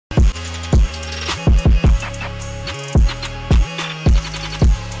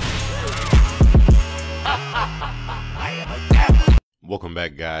Welcome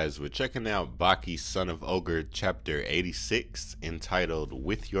back, guys. We're checking out Baki, Son of Ogre, Chapter 86, entitled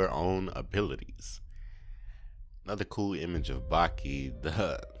With Your Own Abilities. Another cool image of Baki.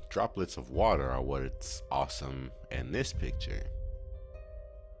 The droplets of water are what's awesome in this picture.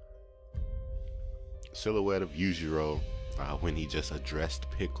 Silhouette of Yujiro when he just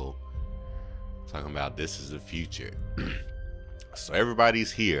addressed Pickle. Talking about this is the future. So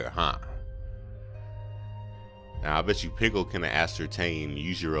everybody's here, huh? Now, I bet you Pickle can ascertain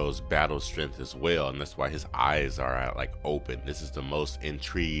Yujiro's battle strength as well, and that's why his eyes are like open. This is the most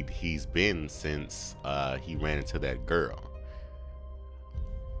intrigued he's been since he ran into that girl.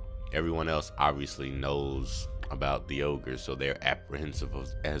 Everyone else obviously knows about the ogre, so they're apprehensive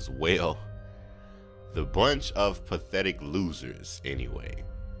as well. The bunch of pathetic losers, anyway.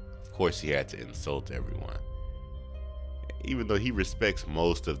 Of course, he had to insult everyone, even though he respects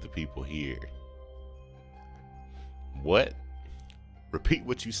most of the people here. What? Repeat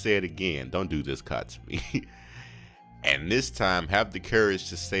what you said again. Don't do this, Katsumi. And this time, have the courage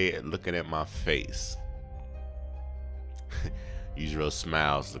to say it looking at my face. Yujiro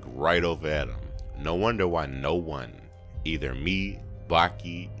smiles, look right over at him. No wonder why no one, either me,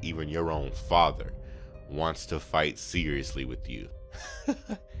 Baki, even your own father, wants to fight seriously with you.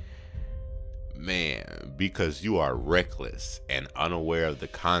 Man, because you are reckless and unaware of the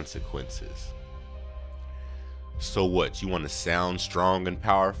consequences. So what, you want to sound strong and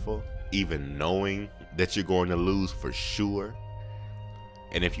powerful, even knowing that you're going to lose for sure?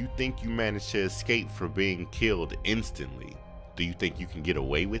 And if you think you managed to escape from being killed instantly, do you think you can get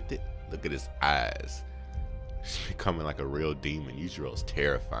away with it? Look at his eyes. He's becoming like a real demon. Yujiro's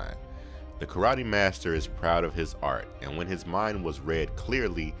terrifying. The karate master is proud of his art, and when his mind was read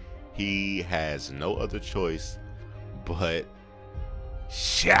clearly, he has no other choice but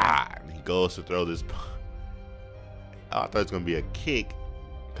shot. He goes to throw this. I thought it was going to be a kick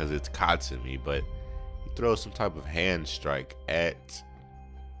because it's Katsumi, but he throws some type of hand strike at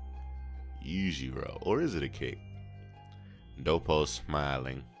Yujiro. Or is it a kick? Doppo's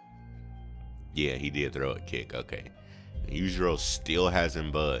smiling. Yeah, he did throw a kick. Okay. Yujiro still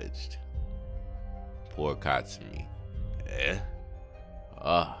hasn't budged. Poor Katsumi.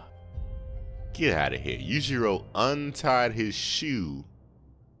 Get out of here. Yujiro untied his shoe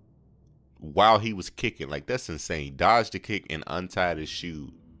while he was kicking. Like, that's insane. He dodged the kick and untied his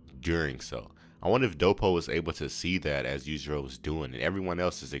shoe during so. I wonder if Doppo was able to see that as Yujiro was doing it. Everyone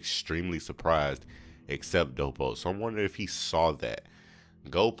else is extremely surprised except Doppo. So I'm wondering if he saw that.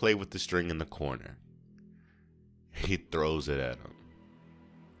 Go play with the string in the corner. He throws it at him.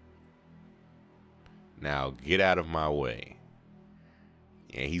 Now get out of my way.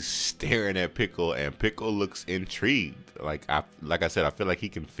 And he's staring at Pickle, and Pickle looks intrigued. Like I said, I feel like he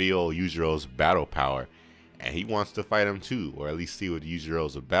can feel Yujiro's battle power, and he wants to fight him too, or at least see what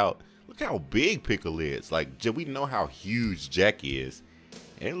Yujiro's about. Look how big Pickle is. Like, we know how huge Jack is,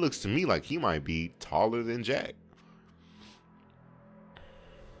 and it looks to me like he might be taller than Jack.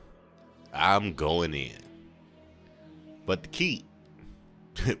 I'm going in. But the key,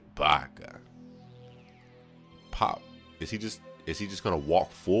 Baka. Pop. Is he just gonna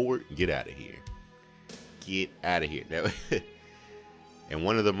walk forward? Get out of here. Get out of here. Now, in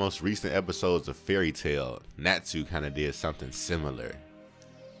one of the most recent episodes of Fairy Tail, Natsu kind of did something similar,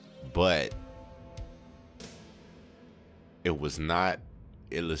 but it was not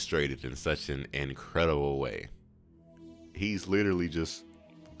illustrated in such an incredible way. He's literally just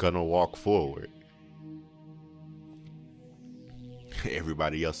gonna walk forward.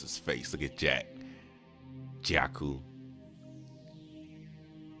 Everybody else's face. Look at Jack. Jaku.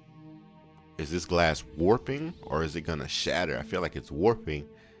 Is this glass warping or is it gonna shatter? I feel like it's warping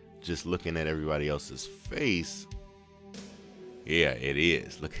just looking at everybody else's face. Yeah, it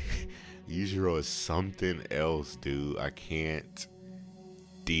is. Look, Yujiro is something else, dude. I can't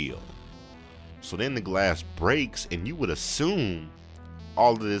deal. So then the glass breaks, and you would assume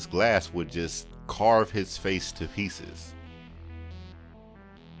all of this glass would just carve his face to pieces.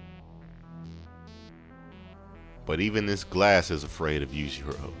 But even this glass is afraid of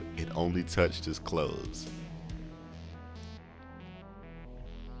Yujiro. It only touched his clothes.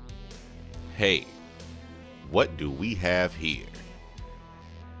 Hey, what do we have here?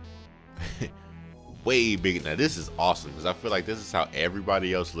 Way bigger. Now this is awesome because I feel like this is how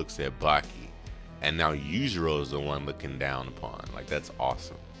everybody else looks at Baki. And now Yujiro is the one looking down upon. Like, that's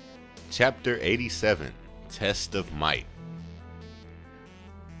awesome. Chapter 87, Test of Might.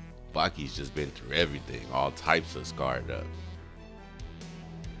 Baki's just been through everything, all types of scarred up.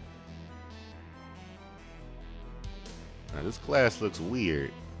 Now this glass looks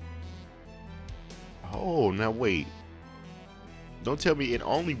weird. Oh, now wait. Don't tell me it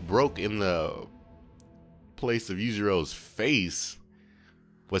only broke in the place of Yujiro's face,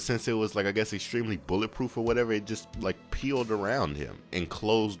 but since it was like, I guess, extremely bulletproof or whatever, it just like peeled around him and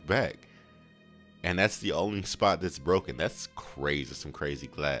closed back. And that's the only spot that's broken. That's crazy. Some crazy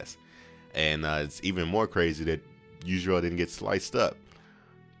glass. And it's even more crazy that Yujiro didn't get sliced up.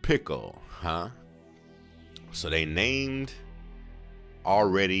 Pickle, huh? So they named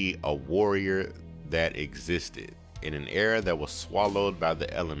already a warrior that existed in an era that was swallowed by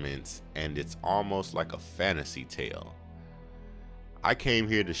the elements, and it's almost like a fantasy tale. I came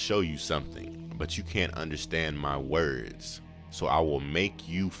here to show you something, but you can't understand my words, so I will make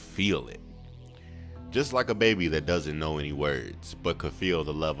you feel it. Just like a baby that doesn't know any words, but could feel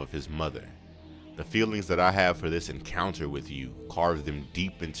the love of his mother. The feelings that I have for this encounter with you, carve them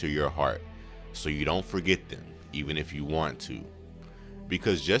deep into your heart, so you don't forget them, even if you want to.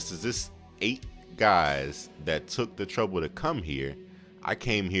 Because just as this 8 guys that took the trouble to come here, I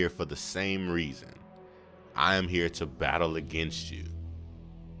came here for the same reason. I am here to battle against you.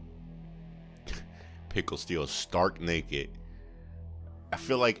 Pickle still stark naked. I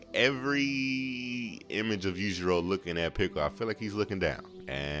feel like every image of Yujiro looking at Pickle, I feel like he's looking down,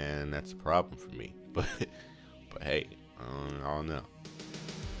 and that's a problem for me. But hey, I don't know.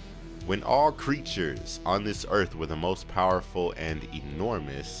 When all creatures on this earth were the most powerful and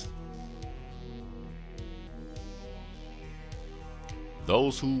enormous,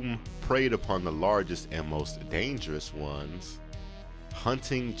 those whom preyed upon the largest and most dangerous ones,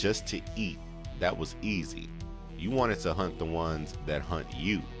 hunting just to eat, that was easy. You wanted to hunt the ones that hunt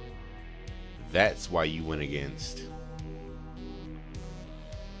you. That's why you went against.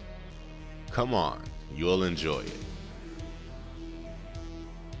 Come on, you'll enjoy it.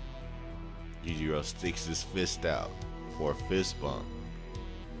 Yujiro sticks his fist out for a fist bump.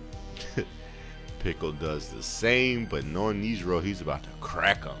 Pickle does the same, but knowing Yujiro, he's about to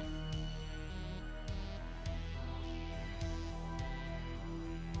crack him.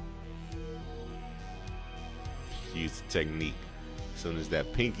 Used the technique. As soon as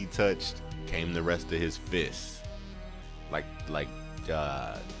that pinky touched, came the rest of his fist. Like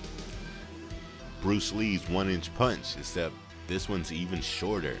Bruce Lee's 1-inch punch, except this one's even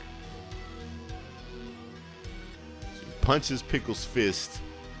shorter. So he punches Pickle's fist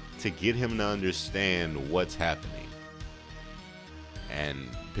to get him to understand what's happening. And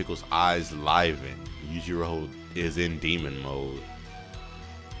Pickle's eyes liven. Yujiro is in demon mode.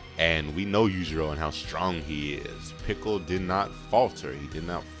 And we know Yujiro and how strong he is. Pickle did not falter. He did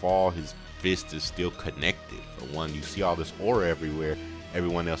not fall. His fist is still connected. For one, you see all this aura everywhere.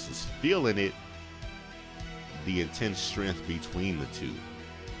 Everyone else is feeling it. The intense strength between the two.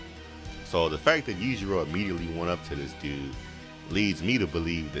 So the fact that Yujiro immediately went up to this dude leads me to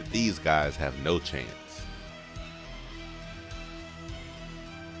believe that these guys have no chance.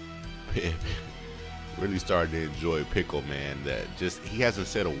 Really started to enjoy Pickle, man. That just, he hasn't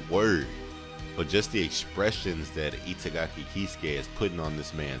said a word, but just the expressions that Itagaki Kisuke is putting on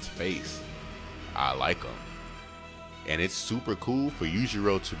this man's face, I like them. And it's super cool for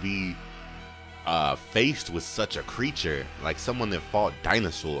Yujiro to be faced with such a creature, like someone that fought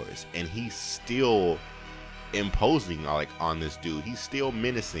dinosaurs, and he's still imposing like on this dude. He's still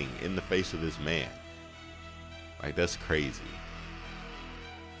menacing in the face of this man. Like, that's crazy.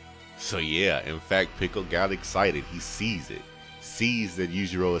 So yeah, in fact, Pickle got excited. He sees it. Sees that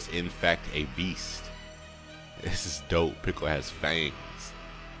Yujiro is in fact a beast. This is dope. Pickle has fangs.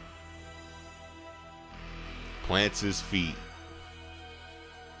 Plants his feet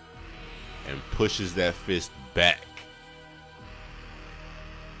and pushes that fist back.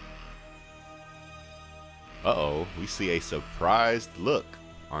 Uh-oh, we see a surprised look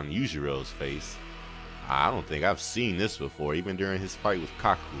on Yujiro's face. I don't think I've seen this before. Even during his fight with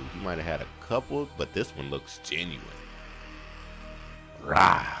Kaku, he might have had a couple, but this one looks genuine.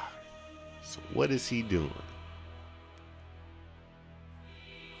 Rah! So what is he doing?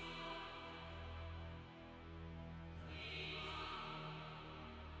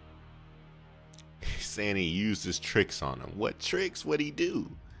 He's saying he used his tricks on him. What tricks? What'd he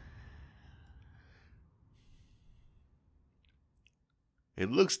do? It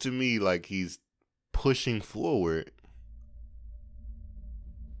looks to me like he's pushing forward.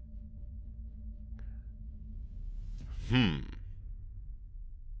 But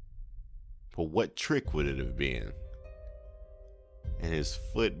what trick would it have been? And his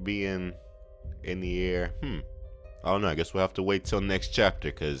foot being in the air. I don't know. I guess we'll have to wait till next chapter,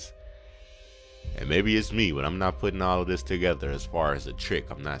 because, and maybe it's me, but I'm not putting all of this together as far as a trick.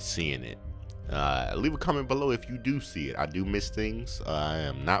 I'm not seeing it. Leave a comment below if you do see it. I do miss things. I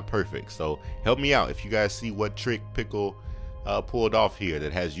am not perfect, so help me out if you guys see what trick Pickle pulled off here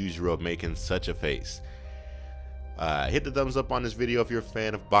that has Yujiro making such a face. Hit the thumbs up on this video if you're a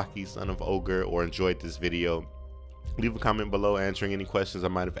fan of Baki, son of Ogre, or enjoyed this video. Leave a comment below answering any questions I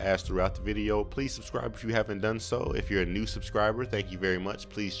might have asked throughout the video. Please subscribe if you haven't done so. If you're a new subscriber, thank you very much.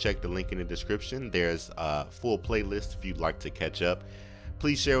 Please check the link in the description. There's a full playlist if you'd like to catch up.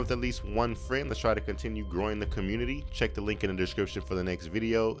 Please share with at least one friend. Let's try to continue growing the community. Check the link in the description for the next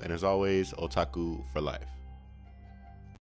video. And as always, otaku for life.